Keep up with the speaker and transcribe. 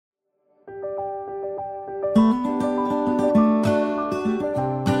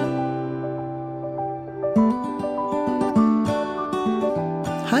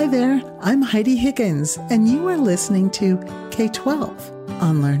I'm Heidi Higgins, and you are listening to K-12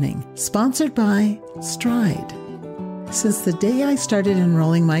 on Learning, sponsored by Stride. Since the day I started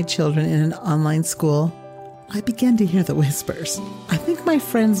enrolling my children in an online school, I began to hear the whispers. I think my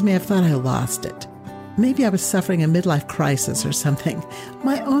friends may have thought I lost it. Maybe I was suffering a midlife crisis or something.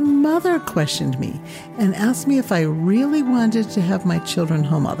 My own mother questioned me and asked me if I really wanted to have my children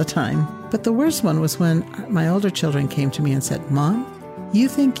home all the time. But the worst one was when my older children came to me and said, "Mom, you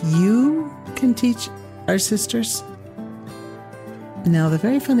think you can teach our sisters?" Now, the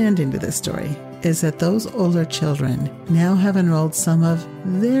very fun ending to this story is that those older children now have enrolled some of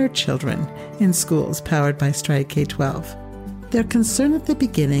their children in schools powered by Stride K-12. Their concern at the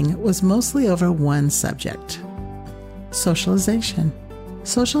beginning was mostly over one subject: socialization.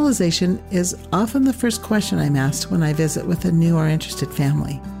 Socialization is often the first question I'm asked when I visit with a new or interested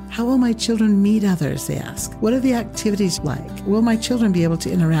family. How will my children meet others, they ask. What are the activities like? Will my children be able to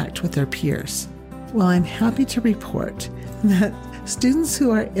interact with their peers? Well, I'm happy to report that students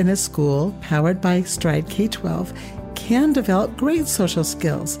who are in a school powered by Stride K-12 can develop great social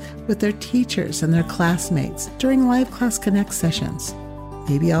skills with their teachers and their classmates during Live Class Connect sessions.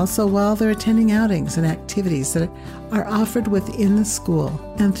 Maybe also while they're attending outings and activities that are offered within the school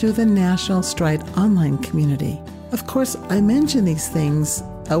and through the National Stride online community. Of course, I mention these things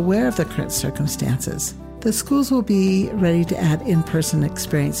aware of the current circumstances. The schools will be ready to add in-person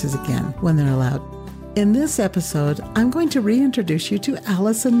experiences again when they're allowed. In this episode, I'm going to reintroduce you to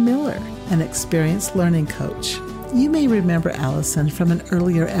Allison Miller, an experienced learning coach. You may remember Allison from an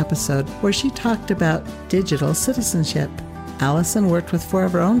earlier episode where she talked about digital citizenship. Allison worked with 4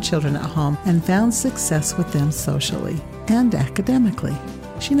 of her own children at home and found success with them socially and academically.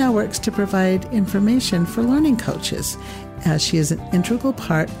 She now works to provide information for learning coaches, as she is an integral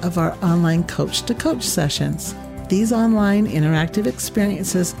part of our online coach-to-coach sessions. These online interactive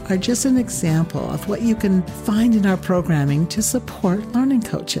experiences are just an example of what you can find in our programming to support learning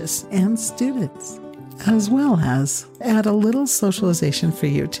coaches and students, as well as add a little socialization for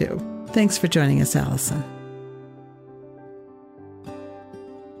you too. Thanks for joining us, Allison.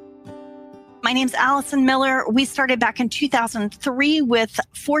 My name's Allison Miller. We started back in 2003 with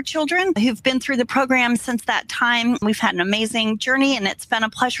 4 children who've been through the program since that time. We've had an amazing journey, and it's been a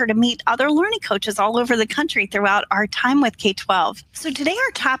pleasure to meet other learning coaches all over the country throughout our time with K-12. So today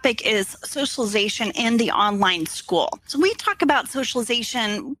our topic is socialization in the online school. So we talk about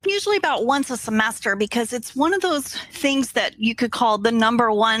socialization usually about once a semester because it's one of those things that you could call the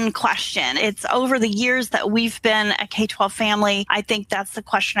number one question. It's over the years that we've been a K-12 family. I think that's the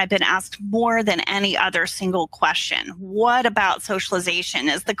question I've been asked more than any other single question. What about socialization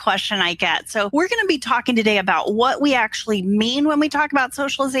is the question I get. So we're going to be talking today about what we actually mean when we talk about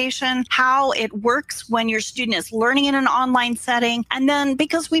socialization, how it works when your student is learning in an online setting. And then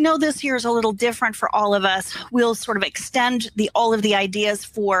because we know this year is a little different for all of us, we'll sort of extend all of the ideas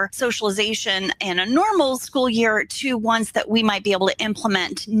for socialization in a normal school year to ones that we might be able to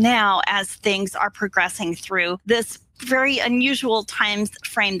implement now as things are progressing through this very unusual time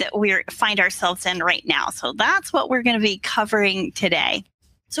frame that we find ourselves in right now. So that's what we're going to be covering today.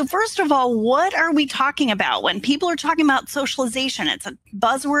 So first of all, what are we talking about? When people are talking about socialization, it's a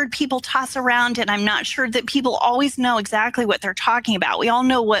buzzword people toss around, and I'm not sure that people always know exactly what they're talking about. We all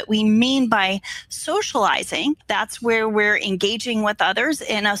know what we mean by socializing. That's where we're engaging with others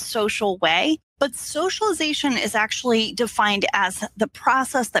in a social way. But socialization is actually defined as the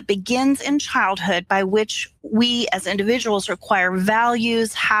process that begins in childhood by which we as individuals acquire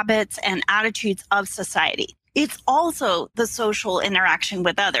values, habits, and attitudes of society. It's also the social interaction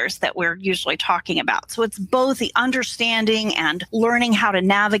with others that we're usually talking about. So it's both the understanding and learning how to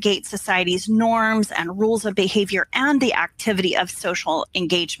navigate society's norms and rules of behavior and the activity of social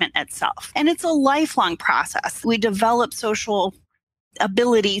engagement itself. And it's a lifelong process. We develop social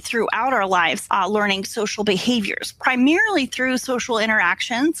ability throughout our lives, learning social behaviors, primarily through social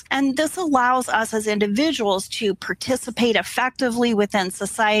interactions. And this allows us as individuals to participate effectively within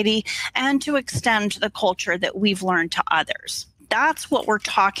society and to extend the culture that we've learned to others. That's what we're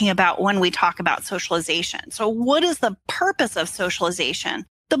talking about when we talk about socialization. So what is the purpose of socialization?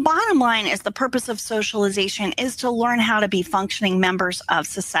 The bottom line is the purpose of socialization is to learn how to be functioning members of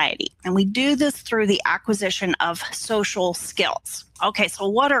society. And we do this through the acquisition of social skills. Okay, so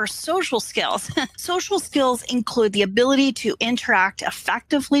what are social skills? Social skills include the ability to interact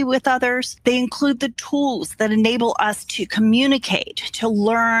effectively with others. They include the tools that enable us to communicate, to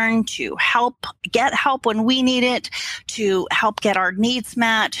learn, to get help when we need it, to help get our needs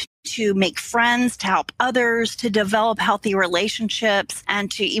met, to make friends, to help others, to develop healthy relationships, and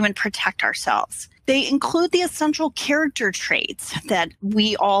to even protect ourselves. They include the essential character traits that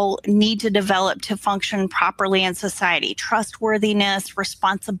we all need to develop to function properly in society: trustworthiness,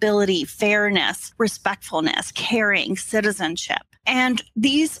 responsibility, fairness, respectfulness, caring, citizenship. And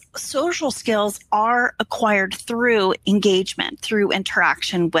these social skills are acquired through engagement, through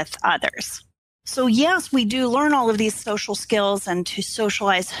interaction with others. So yes, we do learn all of these social skills and to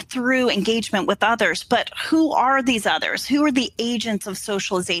socialize through engagement with others, but who are these others? Who are the agents of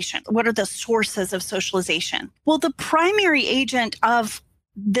socialization? What are the sources of socialization? Well, the primary agent of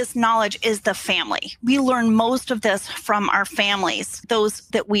this knowledge is the family. We learn most of this from our families, those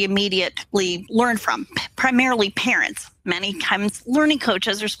that we immediately learn from, primarily parents. Many times learning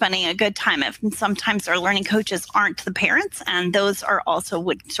coaches are spending a good time, and sometimes our learning coaches aren't the parents, and those are also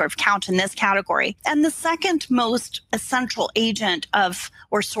would sort of count in this category. And the second most essential agent of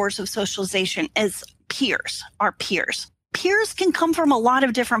or source of socialization is peers, our peers. Peers can come from a lot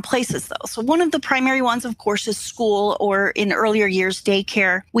of different places, though. So one of the primary ones, of course, is school, or in earlier years,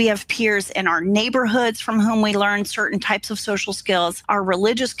 daycare. We have peers in our neighborhoods from whom we learn certain types of social skills, our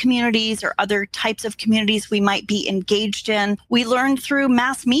religious communities or other types of communities we might be engaged in. We learn through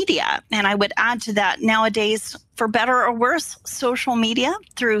mass media. And I would add to that nowadays, for better or worse, social media,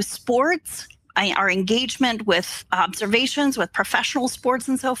 through sports, our engagement with observations, with professional sports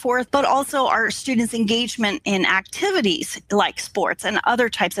and so forth, but also our students' engagement in activities like sports and other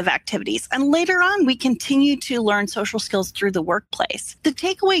types of activities. And later on, we continue to learn social skills through the workplace. The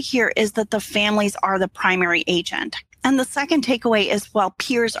takeaway here is that the families are the primary agent. And the second takeaway is, while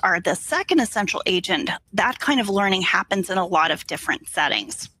peers are the second essential agent, that kind of learning happens in a lot of different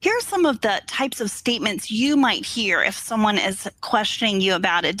settings. Here are some of the types of statements you might hear if someone is questioning you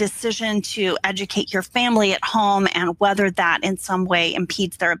about a decision to educate your family at home and whether that in some way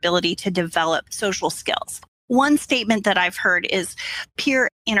impedes their ability to develop social skills. One statement that I've heard is peer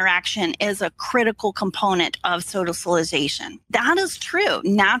interaction is a critical component of socialization. That is true.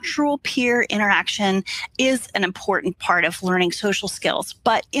 Natural peer interaction is an important part of learning social skills,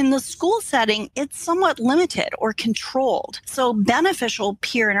 but in the school setting, it's somewhat limited or controlled. So beneficial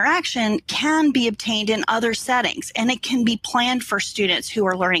peer interaction can be obtained in other settings, and it can be planned for students who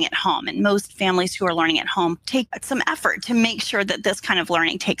are learning at home. And most families who are learning at home take some effort to make sure that this kind of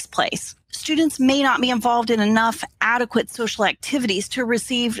learning takes place. Students may not be involved in enough adequate social activities to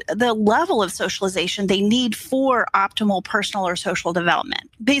receive the level of socialization they need for optimal personal or social development.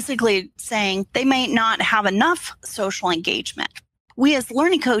 Basically saying they may not have enough social engagement. We as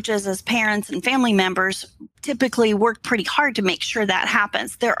learning coaches, as parents and family members, typically work pretty hard to make sure that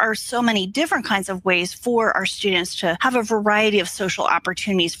happens. There are so many different kinds of ways for our students to have a variety of social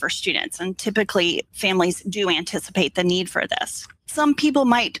opportunities for students, and typically families do anticipate the need for this. Some people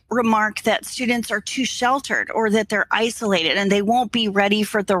might remark that students are too sheltered or that they're isolated and they won't be ready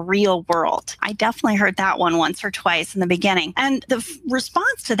for the real world. I definitely heard that one once or twice in the beginning. And the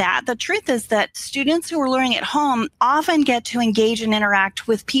response to that, the truth is that students who are learning at home often get to engage and interact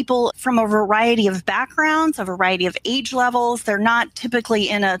with people from a variety of backgrounds, a variety of age levels. They're not typically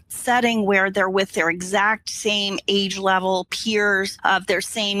in a setting where they're with their exact same age level peers of their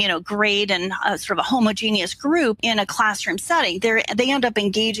same, grade and sort of a homogeneous group in a classroom setting. They end up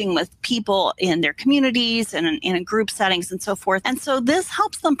engaging with people in their communities and in group settings and so forth. And so this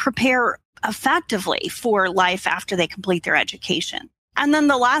helps them prepare effectively for life after they complete their education. And then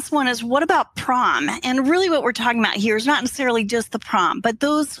the last one is, what about prom? And really what we're talking about here is not necessarily just the prom, but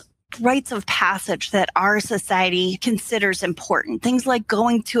those rites of passage that our society considers important. Things like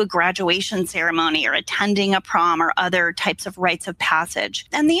going to a graduation ceremony or attending a prom or other types of rites of passage.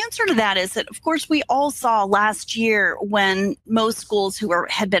 And the answer to that is that, of course, we all saw last year when most schools who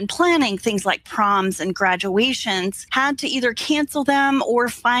had been planning things like proms and graduations had to either cancel them or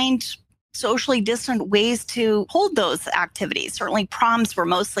find socially distant ways to hold those activities. Certainly proms were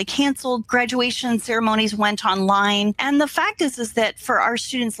mostly canceled. Graduation ceremonies went online. And the fact is that for our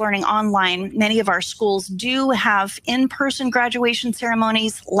students learning online, many of our schools do have in-person graduation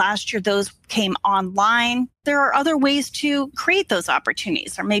ceremonies. Last year, those came online. There are other ways to create those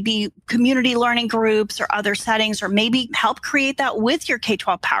opportunities. There may be community learning groups or other settings, or maybe help create that with your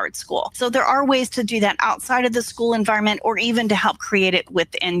K-12 powered school. So there are ways to do that outside of the school environment, or even to help create it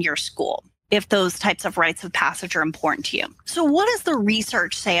within your school, if those types of rites of passage are important to you. So what does the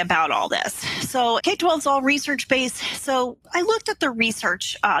research say about all this? So K-12 is all research-based. So I looked at the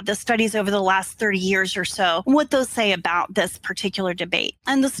research, the studies over the last 30 years or so, and what those say about this particular debate.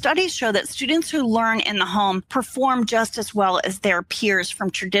 And the studies show that students who learn in the home perform just as well as their peers from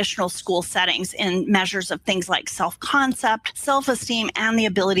traditional school settings in measures of things like self-concept, self-esteem, and the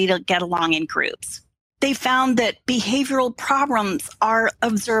ability to get along in groups. They found that behavioral problems are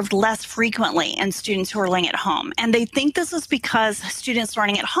observed less frequently in students who are learning at home. And they think this is because students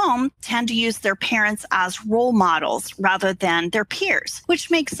learning at home tend to use their parents as role models rather than their peers,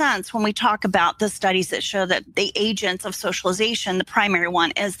 which makes sense when we talk about the studies that show that the agents of socialization, the primary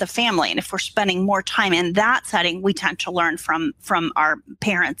one is the family. And if we're spending more time in that setting, we tend to learn from our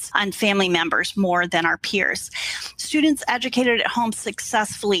parents and family members more than our peers. Students educated at home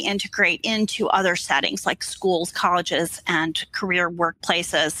successfully integrate into other settings like schools, colleges, and career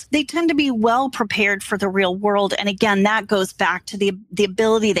workplaces. They tend to be well prepared for the real world. And again, that goes back to the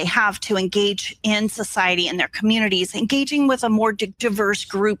ability they have to engage in society and their communities, engaging with a more diverse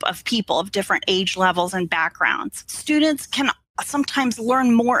group of people of different age levels and backgrounds. Students can sometimes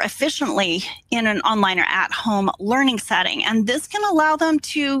learn more efficiently in an online or at-home learning setting. And this can allow them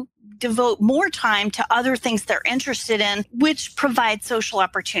to devote more time to other things they're interested in, which provide social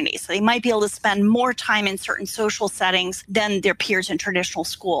opportunities. So they might be able to spend more time in certain social settings than their peers in traditional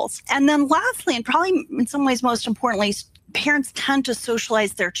schools. And then lastly, and probably in some ways most importantly, parents tend to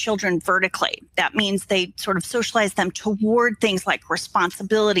socialize their children vertically. That means they sort of socialize them toward things like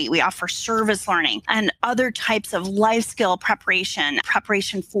responsibility. We offer service learning and other types of life skill preparation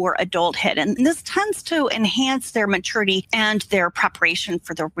for adulthood. And this tends to enhance their maturity and their preparation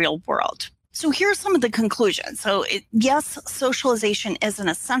for the real world. So here are some of the conclusions. So yes, socialization is an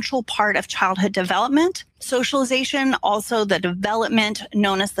essential part of childhood development. Socialization, also the development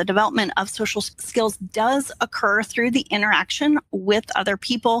known as the development of social skills, does occur through the interaction with other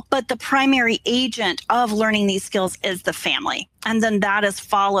people, but the primary agent of learning these skills is the family. And then that is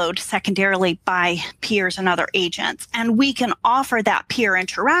followed secondarily by peers and other agents. And we can offer that peer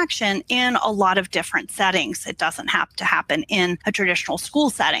interaction in a lot of different settings. It doesn't have to happen in a traditional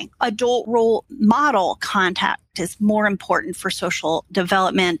school setting. Adult role model contact is more important for social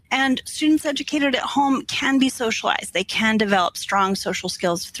development. And students educated at home can be socialized. They can develop strong social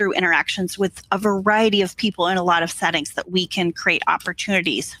skills through interactions with a variety of people in a lot of settings that we can create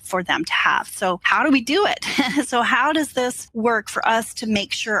opportunities for them to have. So how do we do it? So how does this work for us to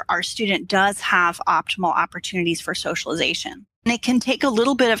make sure our student does have optimal opportunities for socialization? And it can take a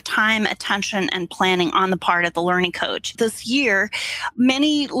little bit of time, attention, and planning on the part of the learning coach. This year,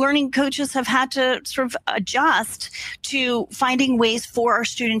 many learning coaches have had to sort of adjust to finding ways for our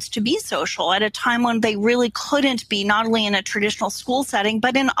students to be social at a time when they really couldn't be, not only in a traditional school setting,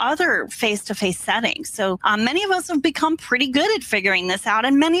 but in other face-to-face settings. So many of us have become pretty good at figuring this out,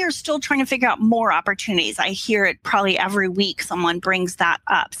 and many are still trying to figure out more opportunities. I hear it probably every week someone brings that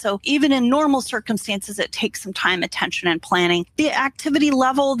up. So even in normal circumstances, it takes some time, attention, and planning. The activity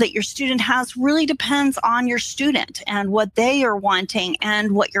level that your student has really depends on your student and what they are wanting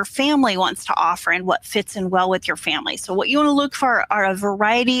and what your family wants to offer and what fits in well with your family. So what you want to look for are a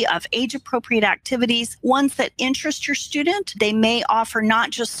variety of age-appropriate activities, ones that interest your student. They may offer not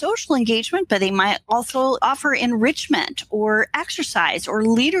just social engagement, but they might also offer enrichment or exercise or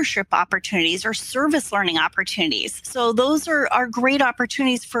leadership opportunities or service learning opportunities. So those are great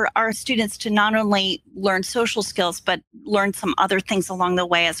opportunities for our students to not only learn social skills, but learn some other things along the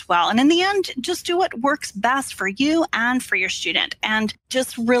way as well. And in the end, just do what works best for you and for your student. And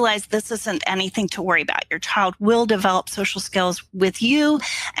just realize this isn't anything to worry about. Your child will develop social skills with you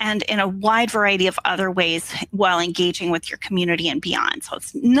and in a wide variety of other ways while engaging with your community and beyond. So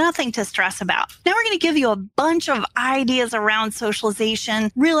it's nothing to stress about. Now we're going to give you a bunch of ideas around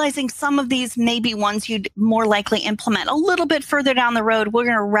socialization, realizing some of these may be ones you'd more likely implement a little bit further down the road. We're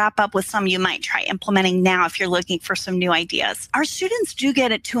going to wrap up with some you might try implementing now if you're looking for some new ideas. Our students do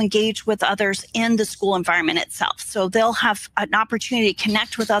get it to engage with others in the school environment itself. So they'll have an opportunity to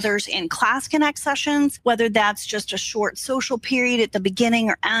connect with others in Class Connect sessions, whether that's just a short social period at the beginning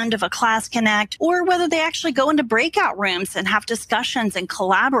or end of a Class Connect, or whether they actually go into breakout rooms and have discussions and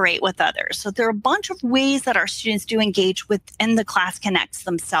collaborate with others. So there are a bunch of ways that our students do engage within the Class Connects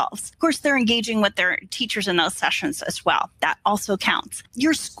themselves. Of course, they're engaging with their teachers in those sessions as well. That also counts.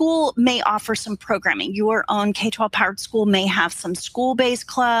 Your school may offer some programming. Your own K-12 powered school may have some school-based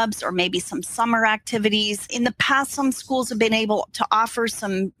clubs or maybe some summer activities. In the past, some schools have been able to offer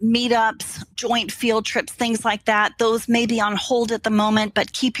some meetups, joint field trips, things like that. Those may be on hold at the moment,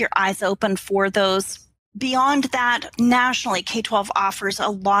 but keep your eyes open for those. Beyond that, nationally, K-12 offers a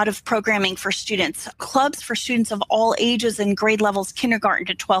lot of programming for students, clubs for students of all ages and grade levels, kindergarten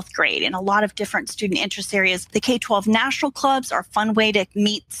to 12th grade, in a lot of different student interest areas. The K-12 national clubs are a fun way to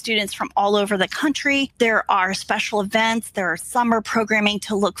meet students from all over the country. There are special events, there are summer programming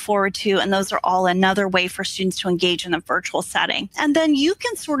to look forward to, and those are all another way for students to engage in a virtual setting. And then you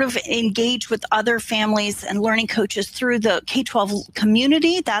can sort of engage with other families and learning coaches through the K-12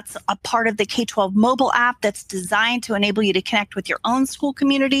 community. That's a part of the K-12 mobile app that's designed to enable you to connect with your own school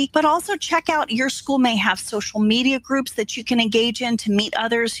community, but also check out your school may have social media groups that you can engage in to meet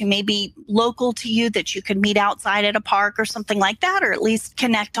others who may be local to you that you could meet outside at a park or something like that, or at least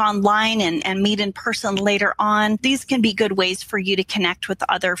connect online and meet in person later on. These can be good ways for you to connect with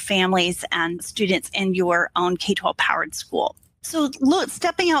other families and students in your own K-12 powered school. So look,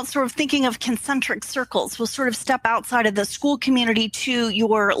 stepping out, sort of thinking of concentric circles, we'll sort of step outside of the school community to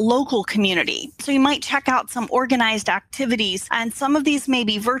your local community. So you might check out some organized activities, and some of these may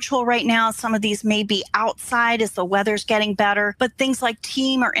be virtual right now. Some of these may be outside as the weather's getting better, but things like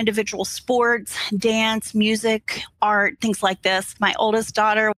team or individual sports, dance, music, art, things like this. My oldest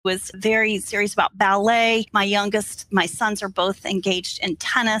daughter was very serious about ballet. My sons are both engaged in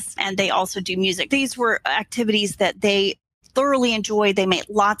tennis, and they also do music. These were activities that they thoroughly enjoyed. They met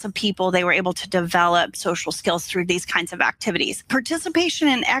lots of people. They were able to develop social skills through these kinds of activities. Participation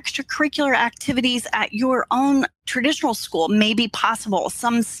in extracurricular activities at your own traditional school may be possible.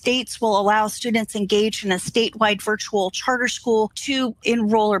 Some states will allow students engaged in a statewide virtual charter school to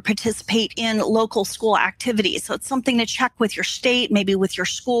enroll or participate in local school activities. So it's something to check with your state, maybe with your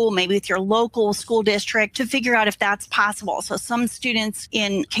school, maybe with your local school district to figure out if that's possible. So some students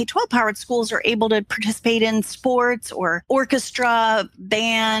in K-12 powered schools are able to participate in sports or orchestra,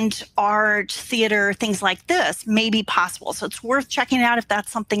 band, art, theater, things like this may be possible. So it's worth checking out if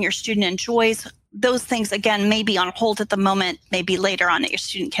that's something your student enjoys. Those things, again, may be on hold at the moment, maybe later on that your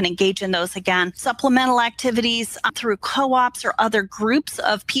student can engage in those again. Supplemental activities through co-ops or other groups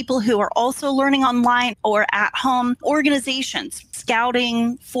of people who are also learning online or at home. Organizations,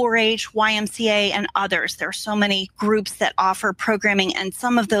 Scouting, 4-H, YMCA, and others. There are so many groups that offer programming, and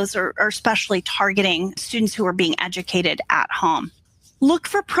some of those are especially targeting students who are being educated at home. Look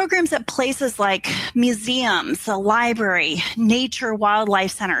for programs at places like museums, a library, nature wildlife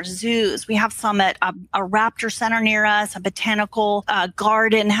centers, zoos. We have some at a raptor center near us, a botanical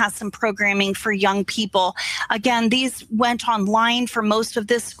garden has some programming for young people. Again, these went online for most of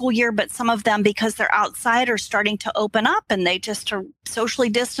this school year, but some of them, because they're outside, are starting to open up, and they just are socially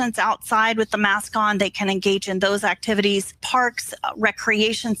distanced outside with the mask on. They can engage in those activities. Parks,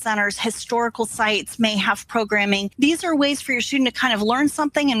 recreation centers, historical sites may have programming. These are ways for your student to kind of learn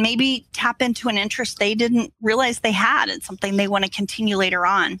something and maybe tap into an interest they didn't realize they had and something they want to continue later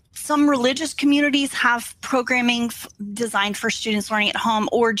on. Some religious communities have programming designed for students learning at home,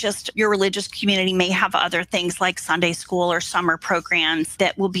 or just your religious community may have other things like Sunday school or summer programs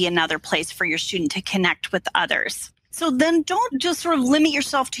that will be another place for your student to connect with others. So then don't just sort of limit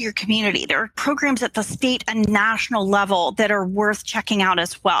yourself to your community. There are programs at the state and national level that are worth checking out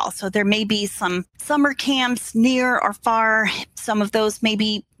as well. So there may be some summer camps near or far. Some of those may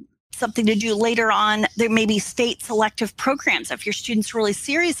be something to do later on. There may be state selective programs if your student's really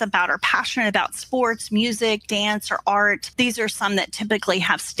serious about or passionate about sports, music, dance, or art. These are some that typically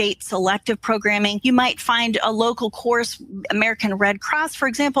have state selective programming. You might find a local course. American Red Cross, for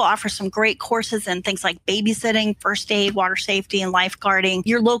example, offers some great courses in things like babysitting, first aid, water safety, and lifeguarding.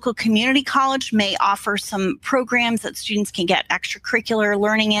 Your local community college may offer some programs that students can get extracurricular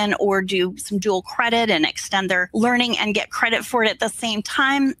learning in, or do some dual credit and extend their learning and get credit for it at the same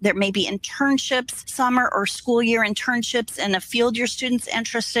time. There may be internships, summer or school year internships in a field your student's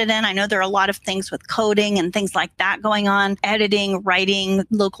interested in. I know there are a lot of things with coding and things like that going on, editing, writing,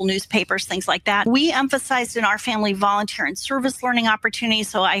 local newspapers, things like that. We emphasized in our family volunteer and service learning opportunities.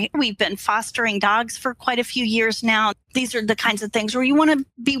 So we've been fostering dogs for quite a few years now. These are the kinds of things where you want to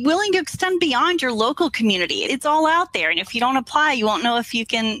be willing to extend beyond your local community. It's all out there. And if you don't apply, you won't know if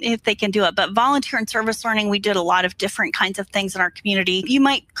they can do it. But volunteer and service learning, we did a lot of different kinds of things in our community. You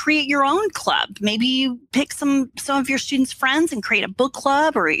might create your own club. Maybe you pick some of your students' friends and create a book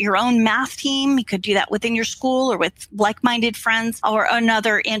club, or your own math team. You could do that within your school or with like-minded friends, or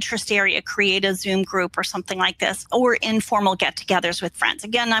another interest area, create a Zoom group or something like this, or informal get-togethers with friends.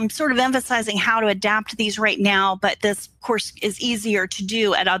 Again, I'm sort of emphasizing how to adapt these right now, but this course, is easier to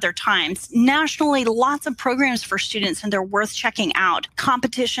do at other times. Nationally, lots of programs for students, and they're worth checking out.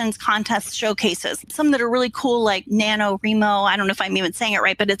 Competitions, contests, showcases. Some that are really cool, like NaNoWriMo. I don't know if I'm even saying it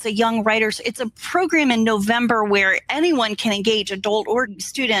right, but it's a young writers. It's a program in November where anyone can engage, adult or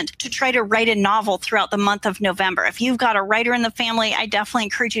student, to try to write a novel throughout the month of November. If you've got a writer in the family, I definitely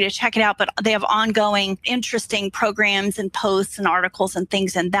encourage you to check it out, but they have ongoing, interesting programs and posts and articles and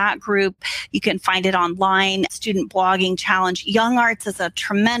things in that group. You can find it online. Student Blogging Challenge. Young Arts is a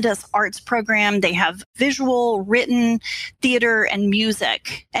tremendous arts program. They have visual, written, theater, and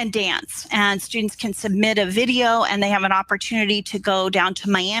music and dance. And students can submit a video, and they have an opportunity to go down to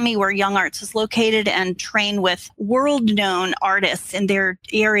Miami, where Young Arts is located, and train with world-known artists in their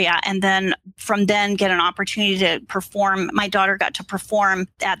area. And then from then get an opportunity to perform. My daughter got to perform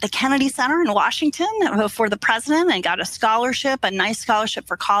at the Kennedy Center in Washington for the president and got a scholarship, a nice scholarship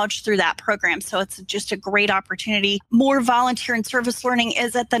for college through that program. So it's just a great opportunity. More volunteer and service learning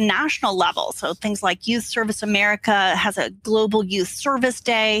is at the national level. So things like Youth Service America has a Global Youth Service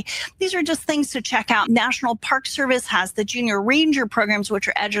Day. These are just things to check out. National Park Service has the Junior Ranger programs, which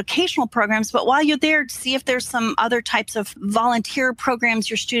are educational programs. But while you're there, see if there's some other types of volunteer programs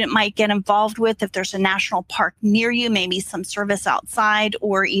your student might get involved with. If there's a national park near you, maybe some service outside,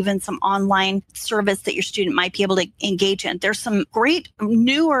 or even some online service that your student might be able to engage in. There's some great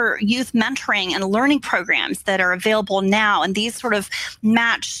newer youth mentoring and learning programs that are available now. And these sort of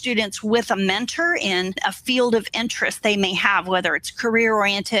match students with a mentor in a field of interest they may have, whether it's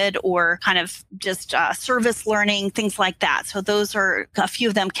career-oriented or kind of just service learning, things like that. So those are a few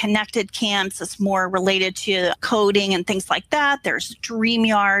of them. Connected Camps is more related to coding and things like that. There's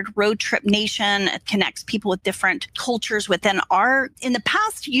DreamYard, Road Trip Nation. It connects people with different cultures within art. In the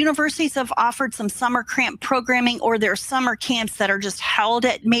past, universities have offered some summer camp programming, or there's summer camps that are just held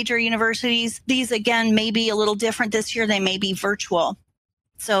at major universities. These, again, may be a little different this year. They may be virtual.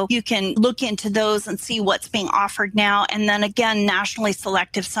 So you can look into those and see what's being offered now. And then again, nationally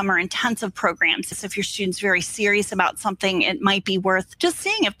selective summer intensive programs. So if your student's very serious about something, it might be worth just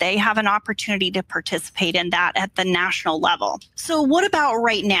seeing if they have an opportunity to participate in that at the national level. So what about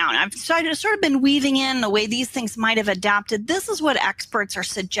right now? And I've sort of been weaving in the way these things might have adapted. This is what experts are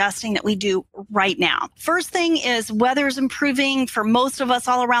suggesting that we do right now. First thing is, weather's improving for most of us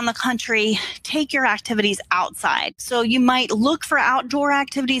all around the country. Take your activities outside. So you might look for outdoor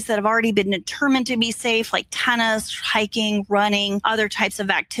activities that have already been determined to be safe, like tennis, hiking, running, other types of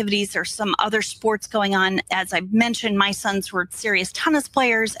activities. There's some other sports going on. As I mentioned, my sons were serious tennis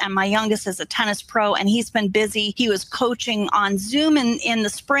players, and my youngest is a tennis pro, and he's been busy. He was coaching on Zoom in the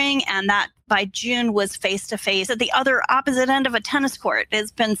spring, and that by June was face-to-face at the other opposite end of a tennis court.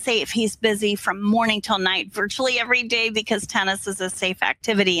 It's been safe. He's busy from morning till night virtually every day because tennis is a safe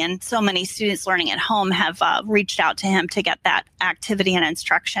activity. And so many students learning at home have reached out to him to get that activity and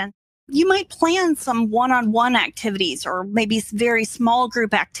instruction. You might plan some one-on-one activities or maybe very small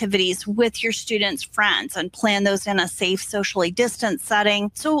group activities with your students' friends and plan those in a safe, socially distanced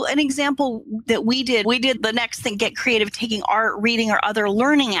setting. So an example that we did the next thing, get creative, taking art, reading, or other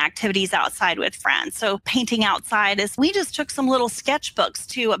learning activities outside with friends. So painting outside is, we just took some little sketchbooks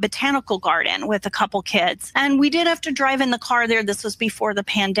to a botanical garden with a couple kids. And we did have to drive in the car there. This was before the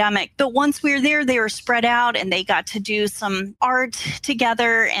pandemic. But once we were there, they were spread out and they got to do some art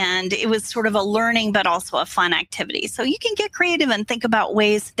together, and it was sort of a learning but also a fun activity. So you can get creative and think about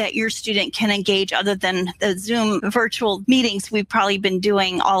ways that your student can engage other than the Zoom virtual meetings we've probably been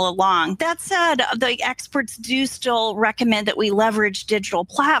doing all along. That said, the experts do still recommend that we leverage digital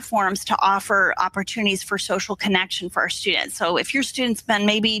platforms to offer opportunities for social connection for our students. So if your student's been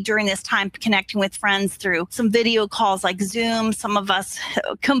maybe during this time connecting with friends through some video calls like Zoom, some of us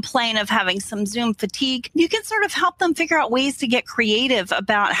complain of having some Zoom fatigue, you can sort of help them figure out ways to get creative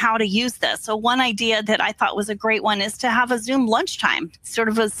about how to use this. So one idea that I thought was a great one is to have a Zoom lunchtime. Sort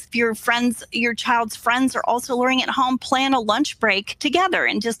of as your child's friends are also learning at home, plan a lunch break together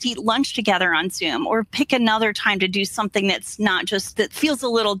and just eat lunch together on Zoom, or pick another time to do something that's not just, that feels a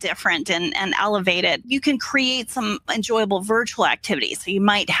little different and elevated. You can create some enjoyable virtual activities. So you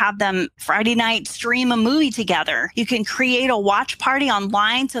might have them Friday night stream a movie together. You can create a watch party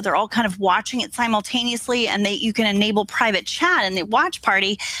online so they're all kind of watching it simultaneously, and you can enable private chat in the watch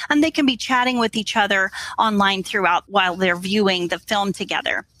party, and they can be chatting with each other online throughout while they're viewing the film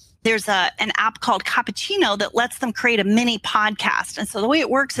together. there's an app called Cappuccino that lets them create a mini podcast. And so the way it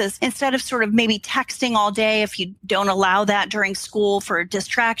works is instead of sort of maybe texting all day, if you don't allow that during school for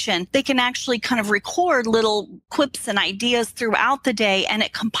distraction, they can actually kind of record little quips and ideas throughout the day, and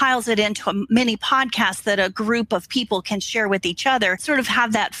it compiles it into a mini podcast that a group of people can share with each other, sort of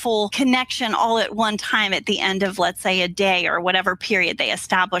have that full connection all at one time at the end of, let's say, a day or whatever period they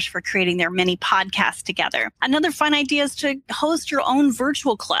establish for creating their mini podcast together. Another fun idea is to host your own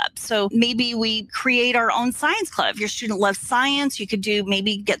virtual club. So maybe we create our own science club. If your student loves science, you could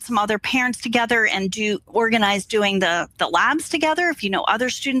maybe get some other parents together and organize doing the labs together. If you know other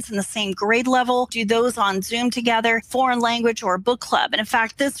students in the same grade level, do those on Zoom together, foreign language or book club. And in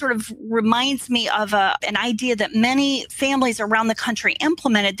fact, this sort of reminds me of an idea that many families around the country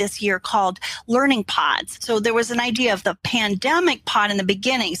implemented this year called learning pods. So there was an idea of the pandemic pod in the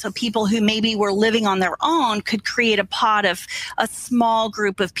beginning. So people who maybe were living on their own could create a pod of a small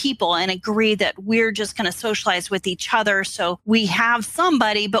group of people and agree that we're just going to socialize with each other. So we have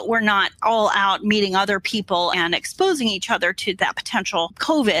somebody, but we're not all out meeting other people and exposing each other to that potential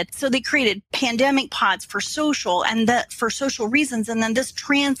COVID. So they created pandemic pods for social reasons. And then this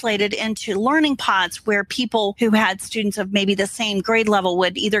translated into learning pods where people who had students of maybe the same grade level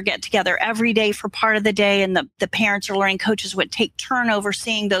would either get together every day for part of the day, and the parents or learning coaches would take turn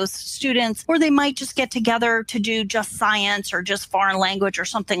overseeing those students, or they might just get together to do just science or just foreign language or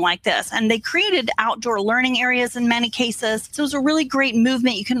something like this. And they created outdoor learning areas in many cases. So it was a really great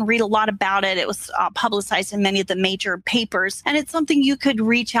movement. You can read a lot about it. It was publicized in many of the major papers. And it's something you could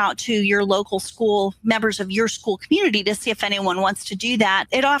reach out to your local school, members of your school community, to see if anyone wants to do that.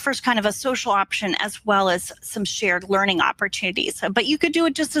 It offers kind of a social option as well as some shared learning opportunities. But you could do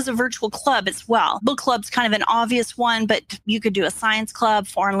it just as a virtual club as well. Book club's kind of an obvious one, but you could do a science club,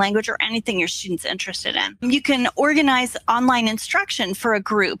 foreign language, or anything your student's interested in. You can organize online instruction for a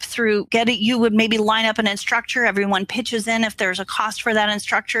group through you would maybe line up an instructor, everyone pitches in if there's a cost for that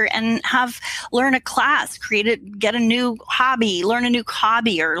instructor, and learn a class, get a new hobby, learn a new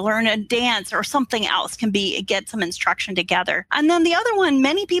hobby, or learn a dance or something else get some instruction together. And then the other one,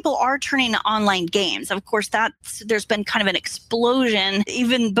 many people are turning to online games. Of course, there's been kind of an explosion,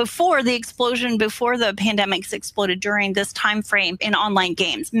 even before the pandemic's exploded during this time frame in online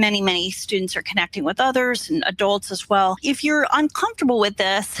games. Many students are connecting with others and adults as well. If you're uncomfortable with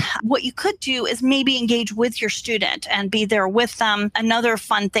this, what you could do is maybe engage with your student and be there with them. Another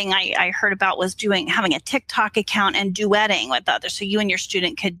fun thing I heard about was having a TikTok account and duetting with others. So you and your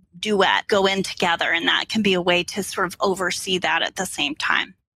student could duet, go in together, and that can be a way to sort of oversee that at the same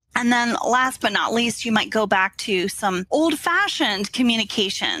time. And then last but not least, you might go back to some old-fashioned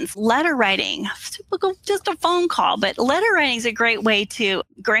communications, letter writing, just a phone call. But letter writing is a great way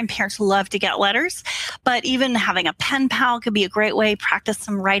grandparents love to get letters, but even having a pen pal could be a great way, practice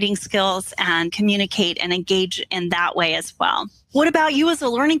some writing skills and communicate and engage in that way as well. What about you as a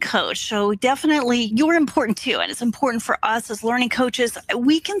learning coach? So definitely you're important too. And it's important for us as learning coaches.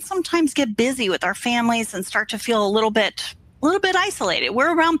 We can sometimes get busy with our families and start to feel a little bit isolated.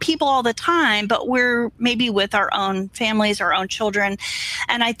 We're around people all the time, but we're maybe with our own families, our own children.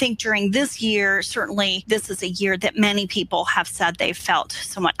 And I think during this year, certainly this is a year that many people have said they felt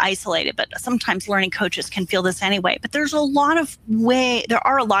somewhat isolated, but sometimes learning coaches can feel this anyway. But there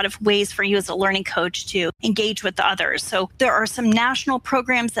are a lot of ways for you as a learning coach to engage with others. So there are some national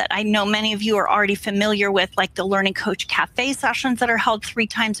programs that I know many of you are already familiar with, like the Learning Coach Cafe sessions that are held 3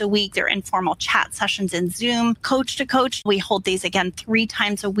 times a week. They're informal chat sessions in Zoom, coach to coach. We hold these again 3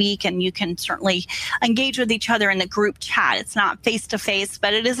 times a week, and you can certainly engage with each other in the group chat. It's not face to face,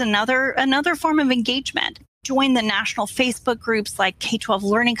 but it is another form of engagement. Join the national Facebook groups like K-12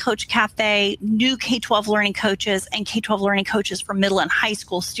 Learning Coach Cafe, New K-12 Learning Coaches, and K-12 Learning Coaches for middle and high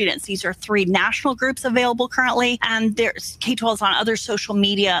school students. These are 3 national groups available currently, and there's K-12's on other social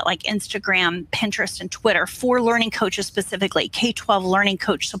media like Instagram, Pinterest, and Twitter for learning coaches specifically. K-12 Learning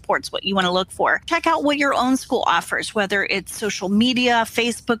Coach supports what you want to look for. Check out what your own school offers, whether it's social media,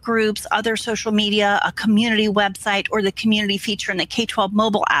 Facebook groups, other social media, a community website, or the community feature in the K-12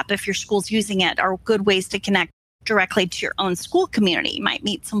 mobile app if your school's using it, are good ways to connect directly to your own school community. You might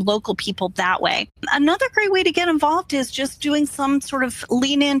meet some local people that way. Another great way to get involved is just doing some sort of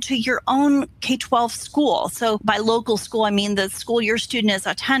lean into your own K-12 school. So by local school, I mean the school your student is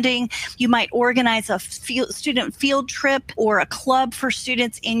attending. You might organize a student field trip or a club for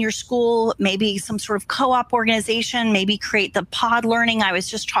students in your school, maybe some sort of co-op organization, maybe create the pod learning I was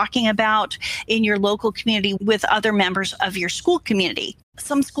just talking about in your local community with other members of your school community.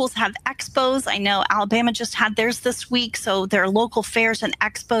 Some schools have expos. I know Alabama just had theirs this week. So there are local fairs and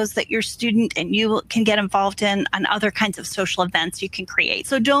expos that your student and you can get involved in, and other kinds of social events you can create.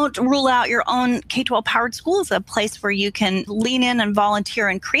 So don't rule out your own K-12 powered school as a place where you can lean in and volunteer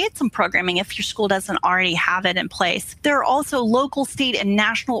and create some programming if your school doesn't already have it in place. There are also local, state, and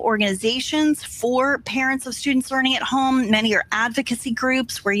national organizations for parents of students learning at home. Many are advocacy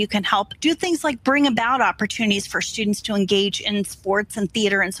groups where you can help do things like bring about opportunities for students to engage in sports and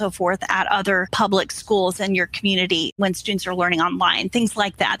theater and so forth at other public schools in your community when students are learning online, things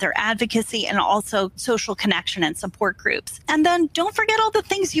like that. They're advocacy and also social connection and support groups. And then don't forget all the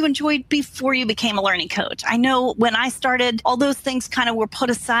things you enjoyed before you became a learning coach. I know when I started, all those things kind of were put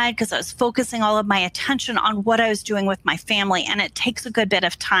aside because I was focusing all of my attention on what I was doing with my family, and it takes a good bit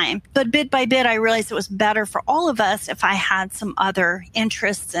of time. But bit by bit, I realized it was better for all of us if I had some other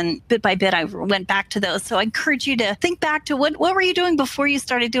interests, and bit by bit, I went back to those. So I encourage you to think back to what were you doing before you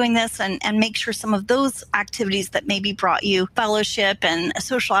started doing this, and make sure some of those activities that maybe brought you fellowship and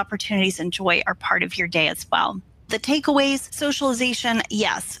social opportunities and joy are part of your day as well. The takeaways: socialization,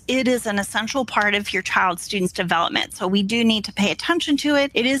 yes, it is an essential part of your child's student's development. So we do need to pay attention to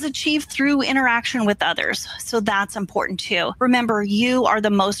it. It is achieved through interaction with others. So that's important too. Remember, you are the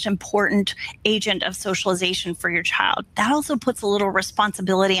most important agent of socialization for your child. That also puts a little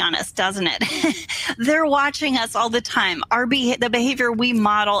responsibility on us, doesn't it? They're watching us all the time. The behavior we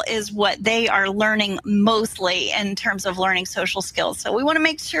model is what they are learning mostly in terms of learning social skills. So we want to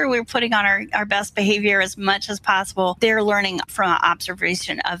make sure we're putting on our best behavior as much as possible. They're learning from an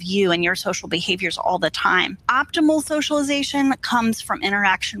observation of you and your social behaviors all the time. Optimal socialization comes from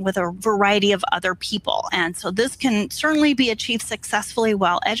interaction with a variety of other people. And so this can certainly be achieved successfully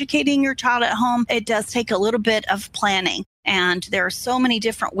while educating your child at home. It does take a little bit of planning. And there are so many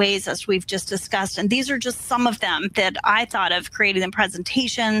different ways, as we've just discussed. And these are just some of them that I thought of creating the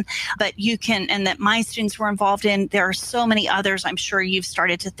presentation, but you can, and that my students were involved in. There are so many others. I'm sure you've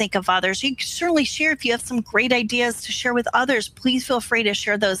started to think of others. You can certainly share if you have some great ideas to share with others. Please feel free to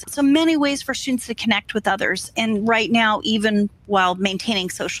share those. So many ways for students to connect with others. And right now, even while maintaining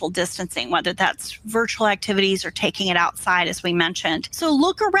social distancing, whether that's virtual activities or taking it outside, as we mentioned. So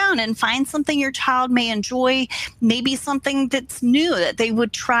look around and find something your child may enjoy, maybe something that's new that they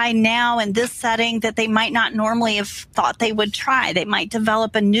would try now in this setting that they might not normally have thought they would try. They might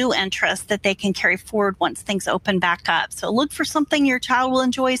develop a new interest that they can carry forward once things open back up. So look for something your child will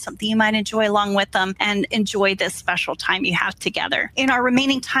enjoy, something you might enjoy along with them, and enjoy this special time you have together. In our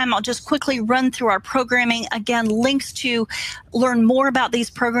remaining time, I'll just quickly run through our programming. Again, links to learn more about these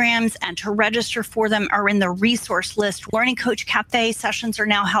programs and to register for them are in the resource list. Learning Coach Cafe sessions are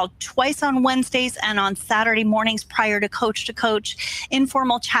now held twice on Wednesdays and on Saturday mornings prior to Coach to Coach,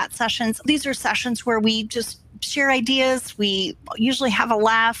 informal chat sessions. These are sessions where we just share ideas. We usually have a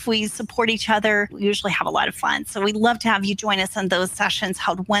laugh. We support each other. We usually have a lot of fun. So we'd love to have you join us in those sessions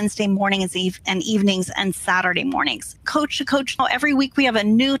held Wednesday mornings and evenings and Saturday mornings. Coach to Coach, every week we have a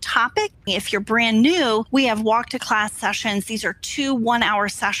new topic. If you're brand new, we have walk to class sessions. These are 2 one-hour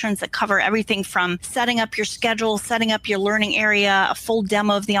sessions that cover everything from setting up your schedule, setting up your learning area, a full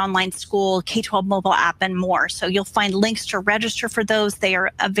demo of the online school, K-12 mobile app, and more. So you'll find links to register for those. They are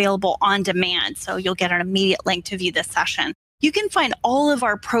available on demand. So you'll get an immediate link to view this session. You can find all of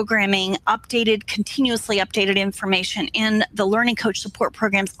our programming continuously updated information in the Learning Coach Support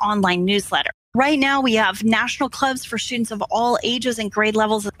Program's online newsletter. Right now, we have national clubs for students of all ages and grade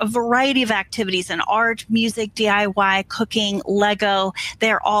levels, a variety of activities in art, music, DIY, cooking, Lego.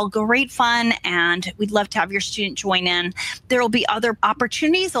 They're all great fun, and we'd love to have your student join in. There will be other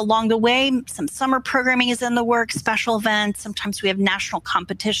opportunities along the way. Some summer programming is in the works, special events. Sometimes we have national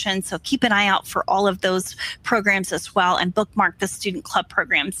competitions, so keep an eye out for all of those programs as well, and bookmark the student club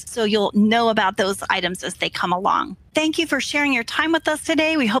programs so you'll know about those items as they come along. Thank you for sharing your time with us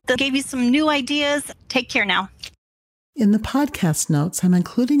today. We hope that gave you some new ideas. Take care now. In the podcast notes, I'm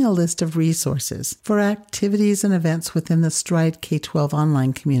including a list of resources for activities and events within the Stride K-12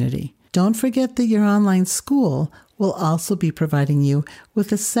 online community. Don't forget that your online school will also be providing you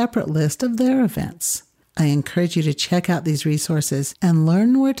with a separate list of their events. I encourage you to check out these resources and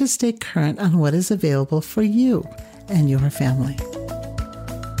learn where to stay current on what is available for you and your family.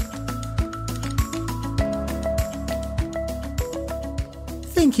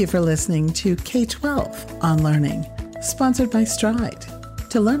 Thank you for listening to K-12 on Learning, sponsored by Stride.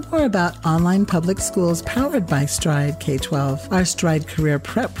 To learn more about online public schools powered by Stride K-12, our Stride Career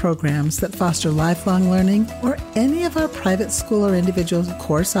Prep programs that foster lifelong learning, or any of our private school or individual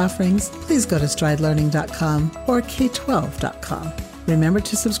course offerings, please go to stridelearning.com or k12.com. Remember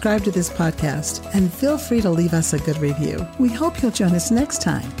to subscribe to this podcast and feel free to leave us a good review. We hope you'll join us next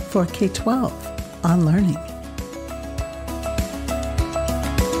time for K-12 on Learning.